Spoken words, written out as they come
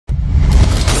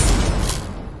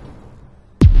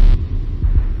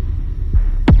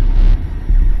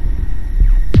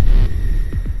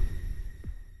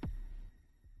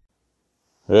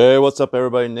Hey, what's up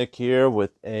everybody? Nick here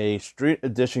with a Street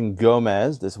Edition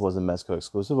Gomez. This was a Mezco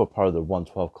exclusive, a part of the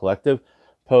 112 collective.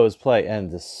 Pose, play, and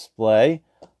display.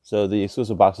 So the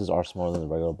exclusive boxes are smaller than the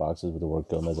regular boxes with the word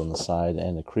Gomez on the side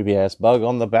and a creepy ass bug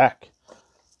on the back.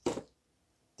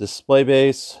 Display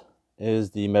base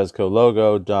is the Mezco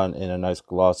logo done in a nice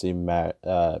glossy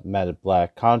matted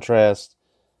black contrast.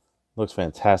 Looks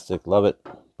fantastic, love it,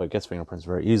 but gets fingerprints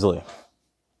very easily.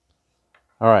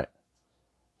 Alright.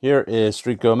 Here is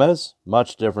Street Gomez,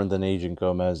 much different than Agent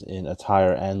Gomez in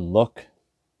attire and look.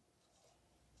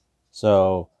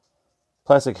 So,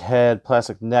 plastic head,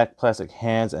 plastic neck, plastic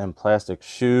hands, and plastic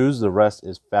shoes. The rest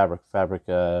is fabric.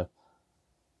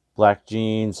 Black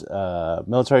jeans,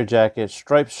 military jacket,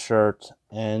 striped shirt,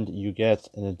 and you get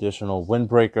an additional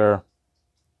windbreaker,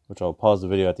 which I'll pause the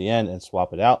video at the end and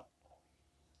swap it out.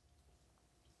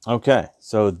 Okay,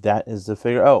 so that is the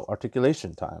figure. Oh,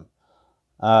 articulation time.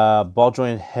 Ball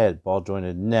jointed head, ball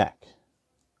jointed neck,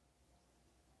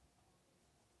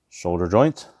 shoulder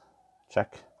joint,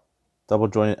 check, double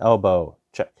jointed elbow,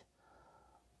 check,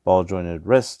 ball jointed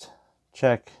wrist,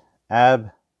 check, ab,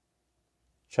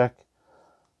 check,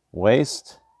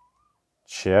 waist,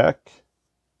 check,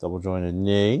 double jointed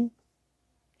knee,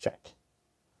 check,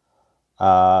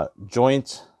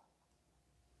 jointed,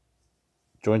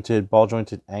 ball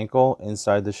jointed ankle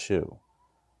inside the shoe.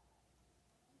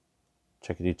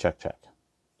 Checkity check check.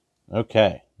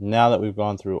 Okay, now that we've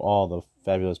gone through all the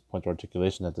fabulous point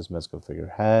articulation that this Mezco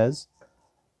figure has,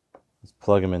 let's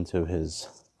plug him into his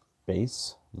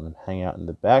base and then hang out in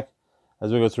the back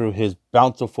as we go through his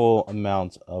bountiful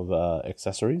amount of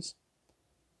accessories.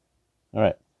 All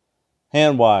right,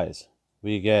 hand wise,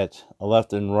 we get a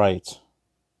left and right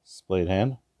splayed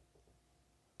hand.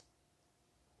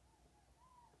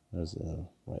 There's the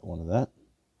right one of that.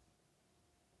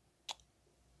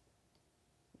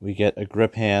 We get a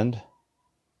grip hand,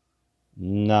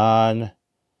 non-trigger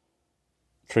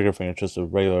finger, just a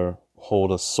regular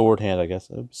hold, a sword hand, I guess,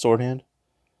 a sword hand.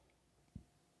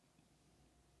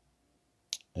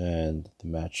 And to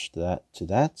match that to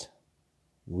that,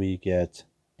 we get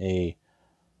a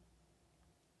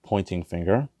pointing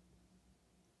finger.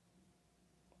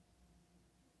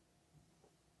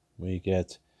 We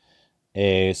get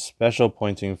a special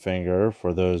pointing finger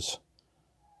for those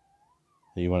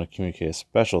that you want to communicate a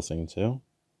special thing to,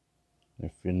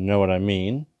 if you know what I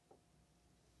mean.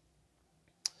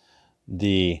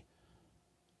 The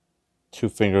two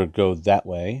finger go that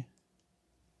way,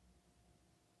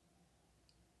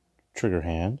 trigger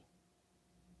hand,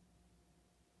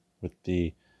 with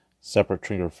the separate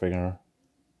trigger finger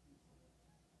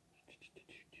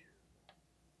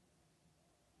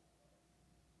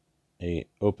a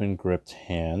open gripped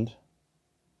hand,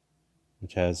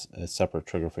 which has a separate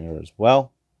trigger finger as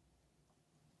well.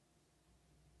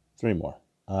 Three more.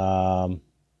 Another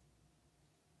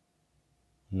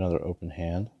open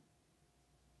hand.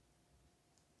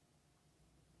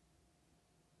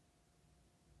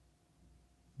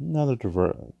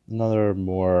 Another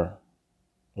more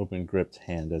open gripped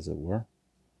hand, as it were.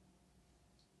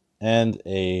 And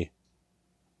a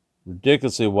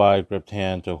ridiculously wide gripped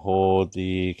hand to hold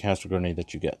the canister grenade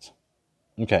that you get.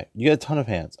 Okay, you get a ton of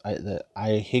hands.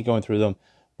 I hate going through them,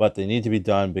 but they need to be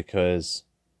done because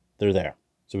they're there.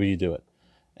 So you do it.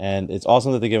 And it's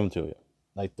awesome that they give them to you.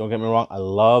 Like, don't get me wrong, I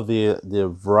love the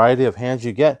variety of hands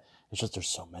you get. It's just there's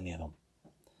so many of them.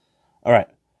 All right.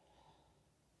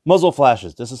 Muzzle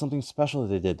flashes. This is something special that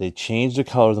they did. They changed the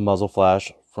color of the muzzle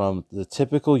flash from the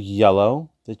typical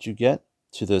yellow that you get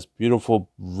to this beautiful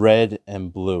red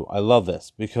and blue. I love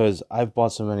this because I've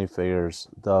bought so many figures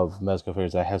of Mezco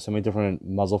figures that have so many different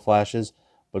muzzle flashes,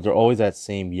 but they're always that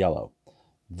same yellow.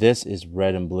 This is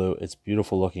red and blue. It's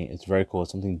beautiful looking. It's very cool.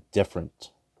 It's something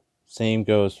different. Same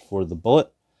goes for the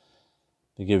bullet.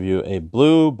 They give you a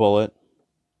blue bullet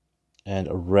and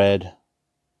a red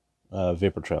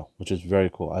vapor trail, which is very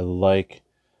cool. I like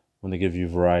when they give you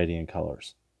variety in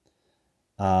colors.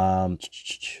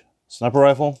 Sniper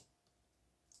rifle.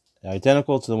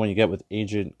 Identical to the one you get with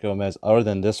Agent Gomez, other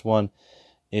than this one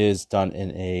is done in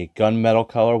a gunmetal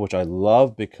color, which I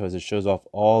love because it shows off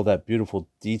all that beautiful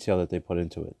detail that they put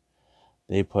into it.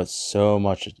 They put so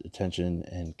much attention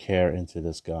and care into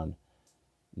this gun.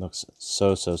 It looks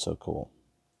so cool.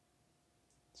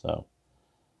 So,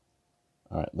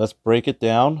 all right, let's break it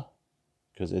down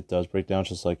because it does break down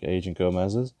just like Agent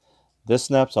Gomez's. This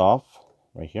snaps off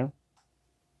right here.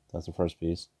 That's the first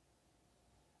piece.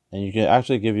 And you can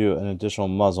actually give you an additional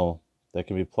muzzle that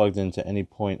can be plugged into any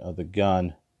point of the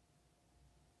gun.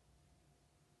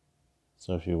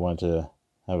 So if you want to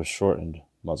have a shortened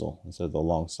muzzle instead of the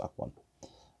long stock one.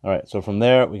 All right, so from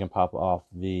there we can pop off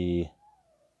the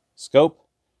scope.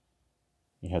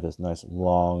 You have this nice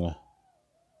long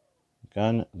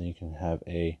gun, and then you can have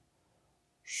a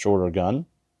shorter gun.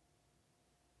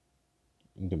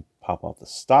 You can pop off the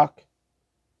stock.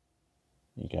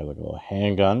 You can have like a little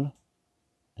handgun,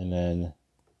 and then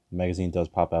the magazine does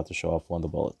pop out to show off one of the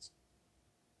bullets.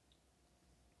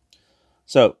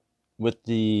 So with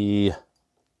the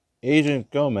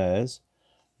Agent Gomez,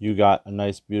 you got a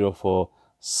nice, beautiful,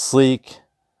 sleek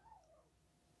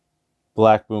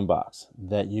black boombox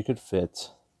that you could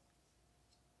fit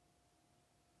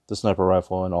the sniper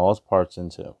rifle and all its parts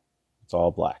into. It's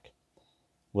all black,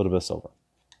 a little bit of silver.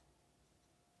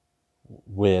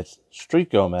 With Street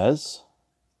Gomez,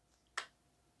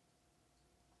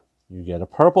 you get a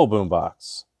purple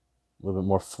boombox, a little bit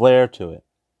more flair to it.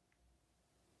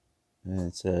 And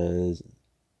it says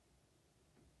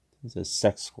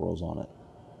sex squirrels on it.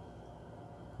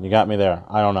 You got me there.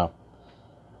 I don't know.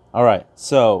 All right.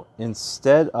 So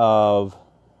instead of,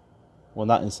 well,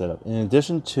 not instead of, in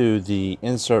addition to the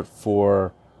insert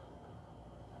for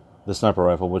the sniper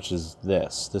rifle, which is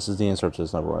this is the insert to the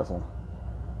sniper rifle.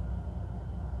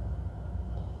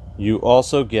 You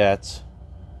also get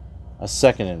a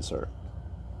second insert.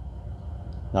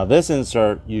 Now this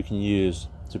insert you can use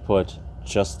to put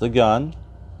just the gun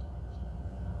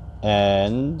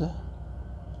and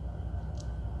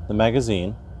the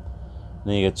magazine.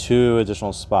 Then you get 2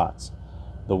 additional spots.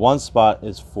 The one spot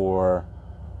is for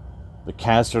the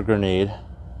canister grenade,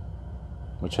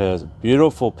 which has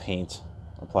beautiful paint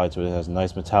applied to it. It has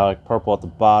nice metallic purple at the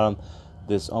bottom,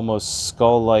 this almost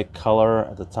skull-like color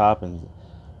at the top, and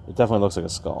it definitely looks like a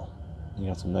skull. You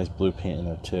got some nice blue paint in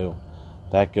there too.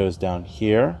 That goes down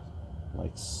here,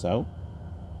 like so.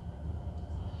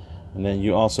 And then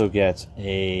you also get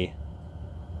a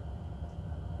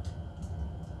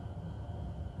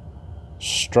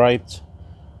striped,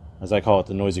 as I call it,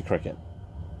 the noisy cricket.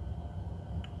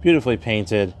 Beautifully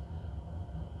painted,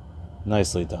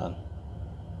 nicely done.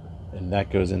 And that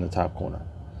goes in the top corner.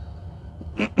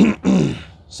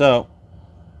 So,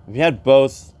 if you had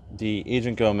both the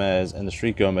Agent Gomez and the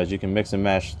Street Gomez, you can mix and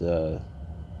match the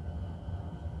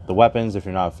weapons. If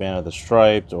you're not a fan of the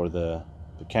striped or the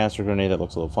canister grenade that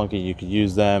looks a little funky, you could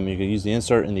use them. You could use the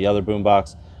insert in the other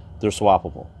boombox. They're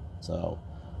swappable. So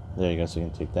there you go. So you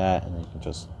can take that and then you can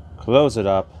just close it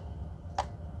up,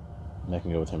 and that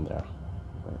can go with him there.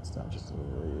 Bring this down just a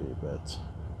little bit.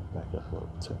 Back up a little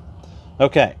bit too.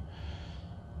 Okay.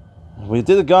 We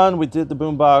did the gun. We did the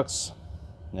boombox.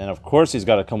 And of course he's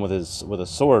got to come with a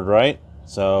sword, right?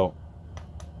 So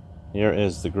here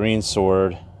is the green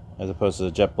sword as opposed to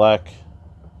the jet black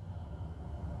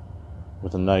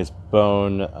with a nice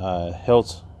bone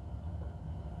hilt.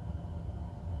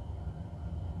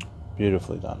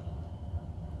 Beautifully done.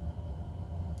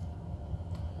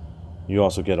 You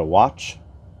also get a watch,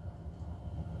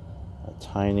 a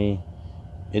tiny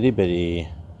itty bitty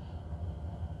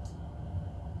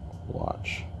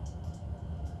watch.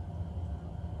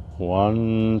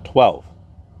 112.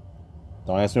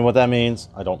 Don't ask me what that means.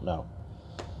 I don't know.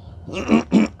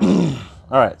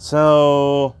 All right,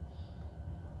 so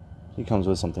he comes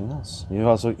with something else.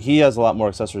 He has a lot more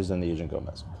accessories than the Agent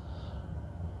Gomez.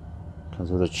 Comes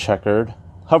with a checkered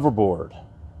hoverboard,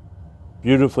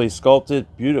 beautifully sculpted,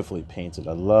 beautifully painted.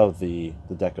 I love the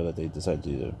deco that they decided to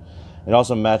do. It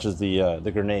also matches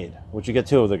the grenade, which you get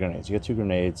 2 of the grenades. You get 2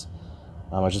 grenades.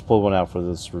 I just pulled one out for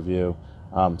this review.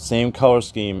 Same color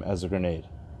scheme as the grenade.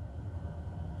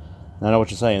 And I know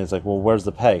what you're saying. It's like, well, where's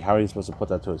the peg? How are you supposed to put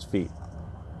that to his feet?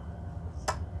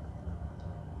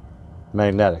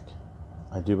 Magnetic.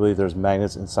 I do believe there's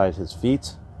magnets inside his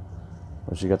feet,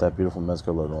 which you got that beautiful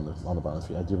Mezco logo on the bottom of his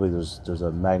feet. I do believe there's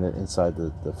a magnet inside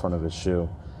the front of his shoe,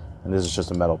 and this is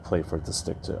just a metal plate for it to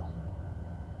stick to.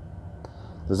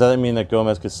 Does that mean that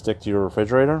Gomez could stick to your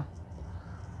refrigerator?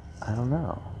 I don't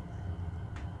know.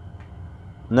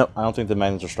 No, I don't think the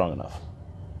magnets are strong enough.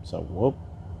 So, whoop.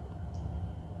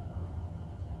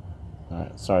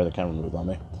 Alright, sorry the camera moved on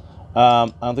me. I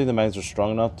don't think the magnets are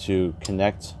strong enough to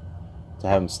connect, to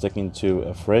have them sticking to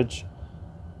a fridge.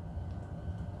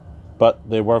 But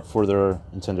they work for their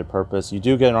intended purpose. You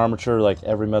do get an armature like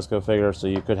every Mezco figure, so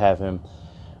you could have him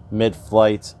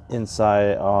mid-flight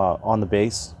inside on the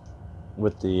base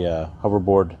with the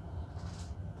hoverboard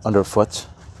underfoot.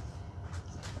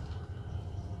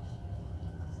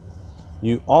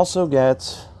 You also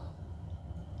get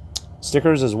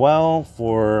stickers as well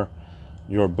for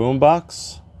your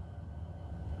boombox.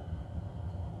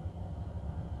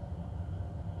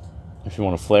 If you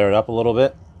want to flare it up a little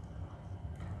bit,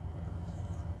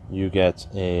 you get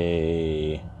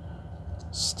a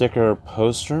sticker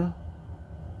poster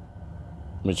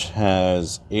which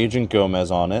has Agent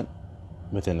Gomez on it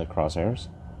within the crosshairs.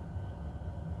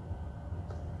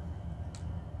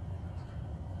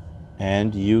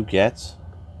 And you get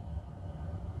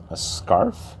a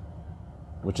scarf,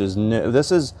 which is new.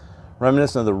 This is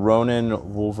reminiscent of the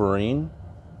Ronin Wolverine.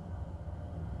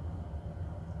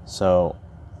 So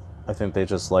I think they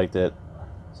just liked it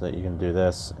so that you can do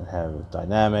this and have it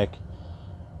dynamic,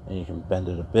 and you can bend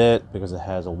it a bit because it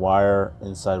has a wire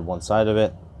inside one side of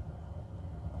it.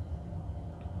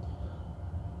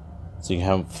 So you can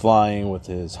have him flying with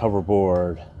his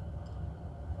hoverboard.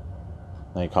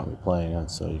 Now you caught me playing it,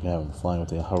 so you can have him flying with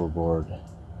the hoverboard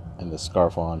and the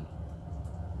scarf on.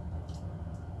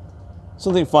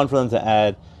 Something fun for them to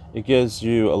add. It gives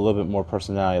you a little bit more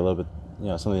personality, a little bit, you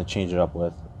know, something to change it up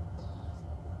with.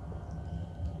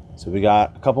 So we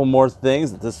got a couple more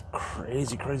things that this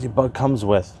crazy bug comes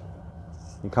with.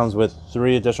 It comes with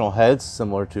 3 additional heads,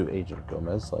 similar to Agent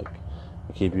Gomez, like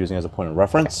I keep using as a point of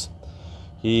reference.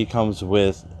 He comes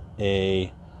with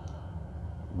a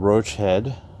roach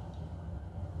head,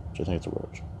 which I think it's a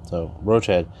roach. So, roach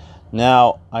head.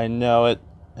 Now, I know it,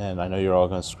 and I know you're all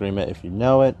going to scream it if you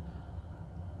know it.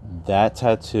 That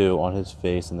tattoo on his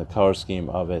face and the color scheme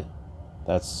of it,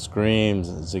 that screams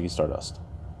Ziggy Stardust.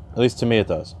 At least to me it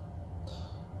does.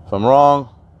 If I'm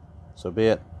wrong, so be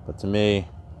it. But to me,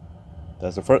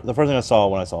 that's the first thing I saw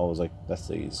when I saw it was like, that's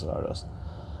Ziggy Stardust.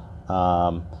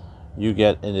 You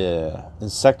get an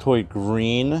insectoid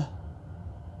green.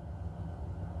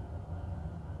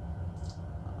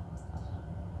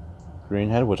 Green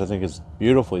head, which I think is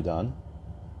beautifully done.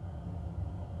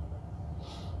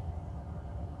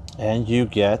 And you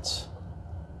get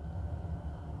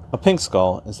a pink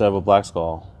skull instead of a black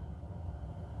skull.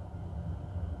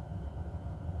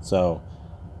 So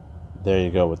there you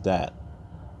go with that.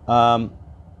 I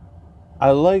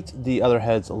liked the other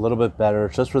heads a little bit better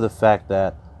just for the fact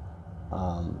that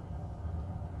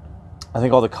I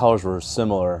think all the colors were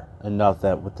similar enough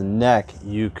that with the neck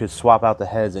you could swap out the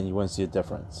heads and you wouldn't see a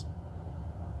difference.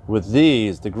 With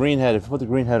these, the green head, if you put the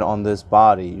green head on this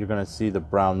body, you're going to see the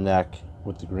brown neck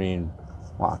with the green.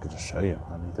 Well, I could just show you.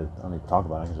 I don't need to talk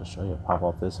about it. I can just show you. Pop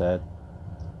off this head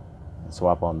and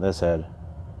swap on this head.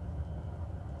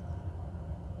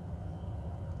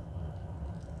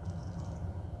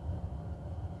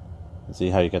 And see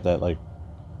how you get that like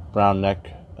brown neck,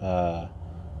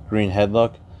 green head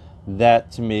look?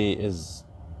 That to me is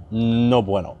no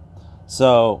bueno.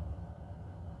 So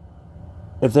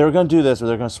if they were going to do this, or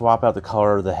they're going to swap out the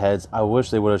color of the heads, I wish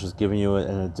they would have just given you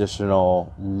an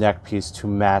additional neck piece to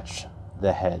match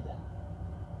the head.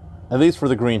 At least for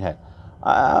the green head.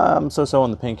 I'm so on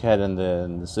the pink head and the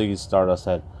Ziggy Stardust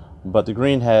head. But the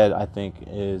green head, I think,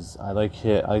 is... I like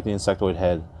the insectoid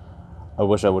head. I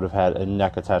wish I would have had a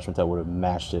neck attachment that would have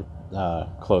matched it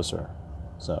closer.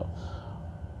 So,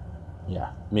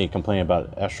 yeah. Me complaining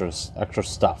about extra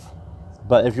stuff.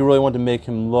 But if you really want to make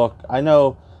him look... I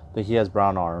know that he has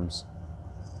brown arms,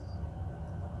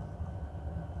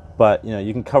 but you know,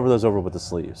 you can cover those over with the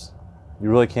sleeves. You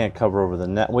really can't cover over the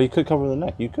neck. Well, you could cover the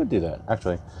neck. You could do that,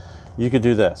 actually. You could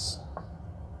do this.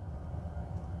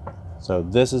 So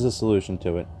this is a solution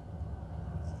to it.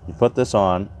 You put this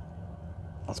on.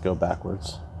 Let's go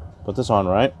backwards. Put this on,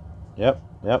 right? Yep.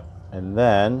 And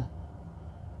then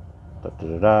you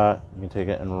can take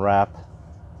it and wrap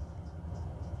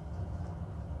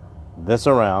this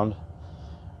around,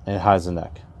 and it hides the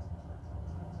neck.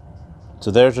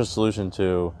 So there's your solution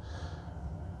to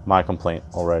my complaint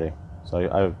already.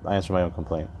 So I answered my own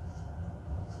complaint.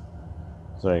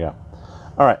 So there you go.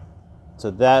 All right. So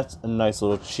that's a nice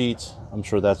little cheat. I'm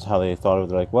sure that's how they thought of it.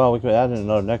 They're like, well, we could add in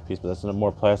another neck piece, but that's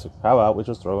more plastic. How about we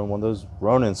just throw in one of those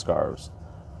Ronin scarves?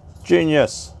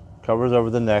 Genius. Covers over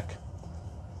the neck.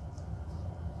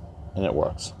 And it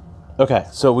works. Okay,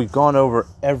 so we've gone over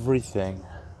everything.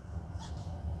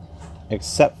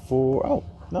 Except for... Oh,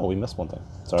 no, we missed one thing.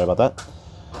 Sorry about that.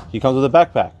 He comes with a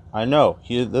backpack. I know.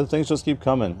 The things just keep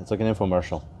coming. It's like an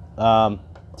infomercial.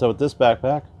 So with this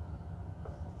backpack,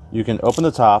 you can open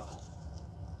the top,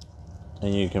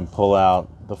 and you can pull out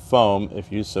the foam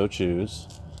if you so choose.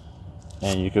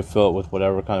 And you can fill it with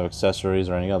whatever kind of accessories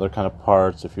or any other kind of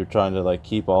parts. If you're trying to like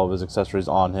keep all of his accessories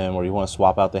on him, or you want to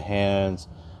swap out the hands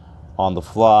on the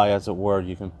fly, as it were,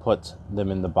 you can put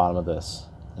them in the bottom of this,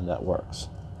 and that works.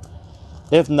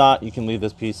 If not, you can leave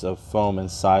this piece of foam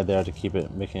inside there to keep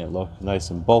it, making it look nice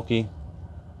and bulky.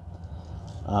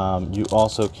 You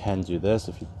also can do this.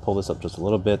 If you pull this up just a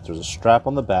little bit, there's a strap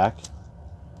on the back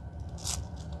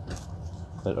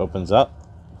that opens up,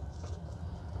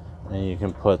 and you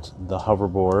can put the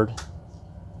hoverboard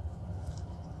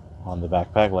on the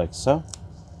backpack like so.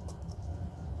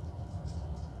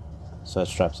 So that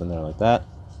straps in there like that.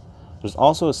 There's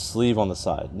also a sleeve on the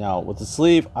side. Now, with the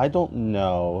sleeve, I don't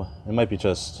know. It might be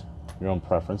just your own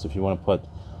preference. If you want to put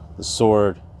the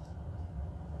sword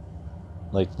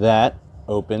like that,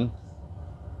 open,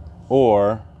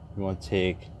 or you want to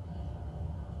take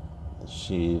the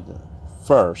sheath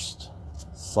first,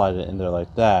 slide it in there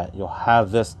like that. You'll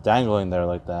have this dangling there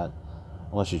like that,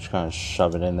 unless you kind of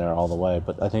shove it in there all the way.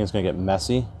 But I think it's going to get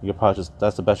messy. You could probably just,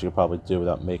 that's the best you could probably do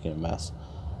without making a mess.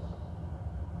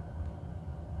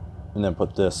 And then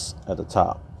put this at the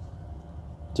top.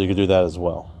 So you could do that as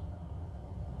well.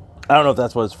 I don't know if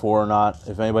that's what it's for or not.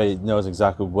 If anybody knows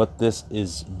exactly what this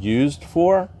is used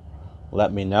for,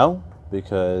 let me know,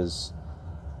 because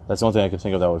that's the only thing I could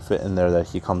think of that would fit in there that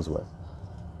he comes with.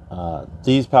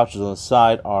 These pouches on the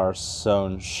side are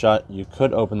sewn shut. You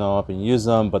could open them up and use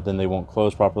them, but then they won't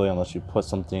close properly unless you put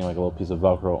something like a little piece of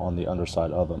Velcro on the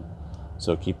underside of them.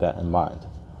 So keep that in mind.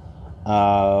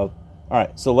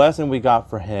 Alright, so last thing we got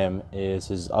for him is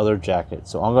his other jacket.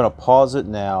 So I'm going to pause it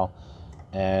now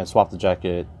and swap the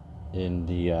jacket in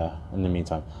the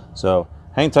meantime. So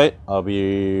hang tight, I'll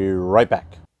be right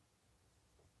back.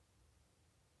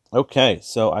 Okay,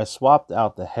 so I swapped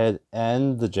out the head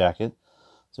and the jacket.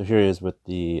 So here he is with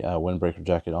the windbreaker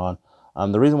jacket on.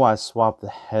 The reason why I swapped the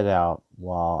head out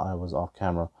while I was off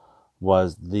camera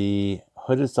was the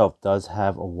hood itself does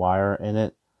have a wire in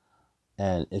it,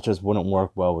 and it just wouldn't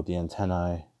work well with the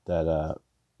antennae that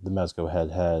the Mezco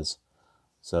head has.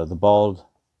 So the bald,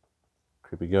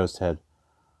 creepy ghost head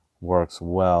works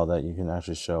well, that you can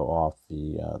actually show off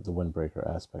the windbreaker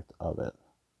aspect of it,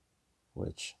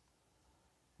 which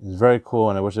is very cool.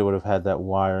 And I wish they would have had that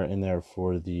wire in there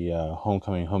for the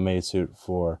homecoming homemade suit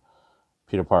for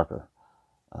Peter Parker.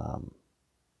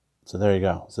 So there you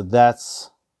go. So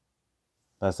that's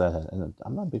that head. And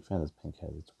I'm not a big fan of this pink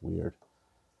head. It's weird.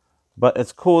 But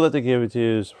it's cool that they give it to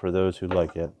you for those who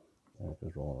like it. There it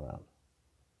goes rolling around.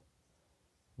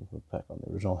 We'll put back on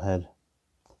the original head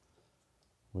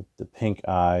with the pink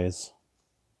eyes.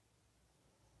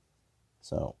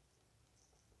 So,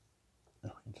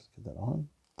 let me just get that on.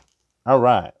 All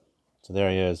right. So there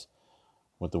he is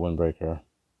with the windbreaker.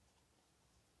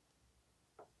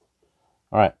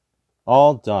 All right.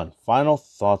 All done. Final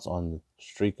thoughts on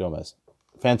Street Gomez.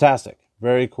 Fantastic.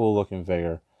 Very cool looking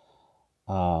figure.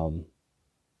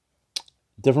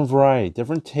 Different variety,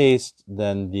 different taste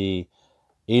than the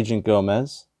Agent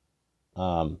Gomez.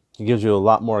 He gives you a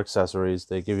lot more accessories.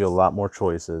 They give you a lot more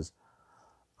choices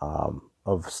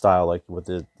of style, like with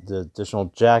the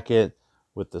additional jacket,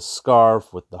 with the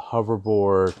scarf, with the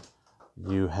hoverboard.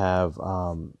 You have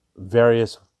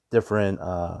various different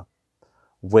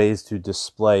ways to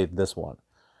display this one.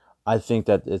 I think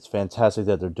that it's fantastic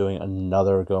that they're doing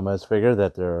another Gomez figure,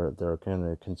 that they're going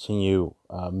to continue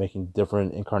making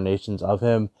different incarnations of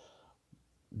him,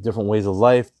 different ways of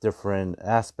life, different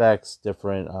aspects,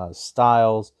 different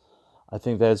styles. I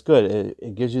think that it's good.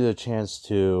 It gives you the chance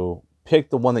to pick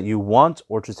the one that you want,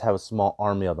 or just have a small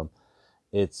army of them.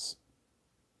 It's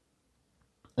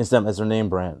them as their name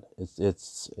brand.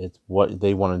 It's what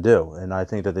they want to do, and I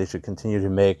think that they should continue to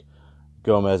make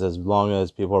Gomez as long as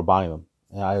people are buying them.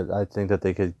 And I think that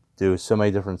they could do so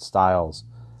many different styles,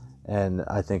 and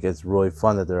I think it's really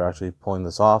fun that they're actually pulling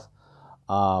this off.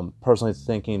 Personally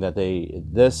thinking that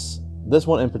this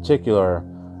one in particular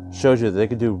shows you that they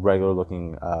could do regular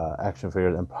looking action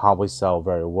figures and probably sell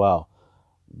very well.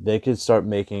 They could start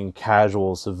making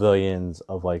casual civilians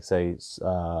of, like, say,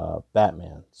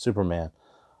 Batman, Superman,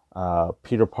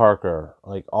 Peter Parker,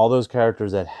 like all those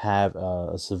characters that have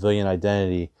a civilian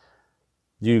identity.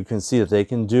 You can see that they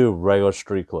can do regular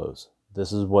street clothes.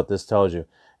 This is what this tells you.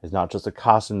 It's not just a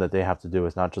costume that they have to do.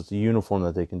 It's not just a uniform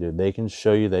that they can do. They can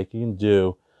show you they can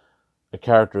do a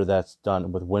character that's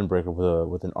done with windbreaker,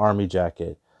 with an army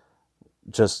jacket,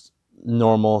 just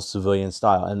normal civilian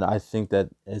style. And I think that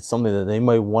it's something that they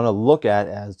might want to look at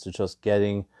as to just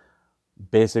getting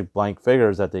basic blank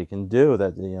figures that they can do.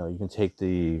 That, you know, you can take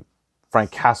the Frank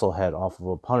Castle head off of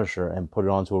a Punisher and put it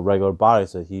onto a regular body,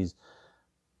 so he's,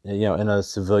 you know, in a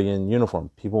civilian uniform.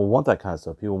 People want that kind of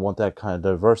stuff. People want that kind of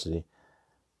diversity.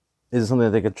 Is it something that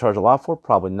they could charge a lot for?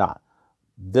 Probably not.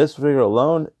 This figure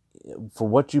alone, for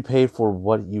what you pay for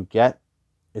what you get,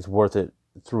 it's worth it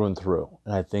through and through.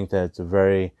 And I think that it's a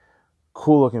very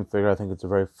cool looking figure. I think it's a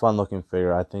very fun looking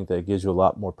figure. I think that it gives you a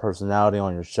lot more personality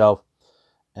on your shelf.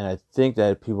 And I think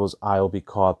that people's eye will be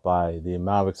caught by the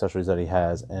amount of accessories that he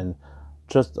has, and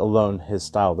just alone his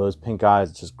style. Those pink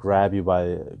eyes just grab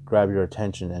your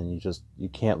attention, and you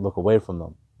can't look away from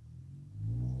them.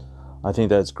 I think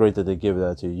that it's great that they give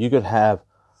that to you. You could have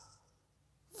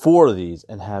 4 of these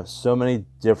and have so many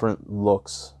different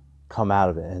looks come out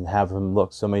of it and have him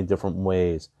look so many different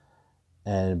ways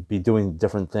and be doing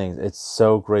different things. It's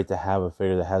so great to have a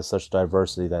figure that has such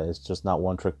diversity, that it's just not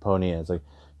one trick pony and it's like,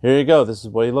 here you go, this is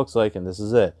what he looks like and this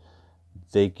is it.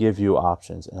 They give you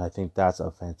options, and I think that's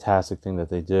a fantastic thing that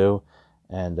they do.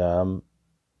 And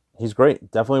he's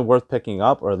great. Definitely worth picking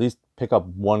up, or at least pick up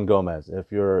one Gomez.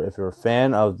 If you're a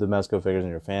fan of the Mezco figures and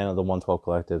you're a fan of the 112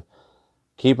 Collective,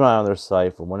 keep an eye on their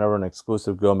site for whenever an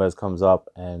exclusive Gomez comes up,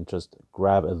 and just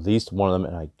grab at least one of them,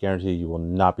 and I guarantee you will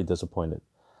not be disappointed.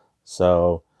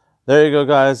 So there you go,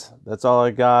 guys. That's all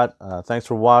I got. Thanks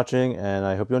for watching, and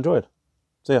I hope you enjoyed.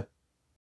 See ya.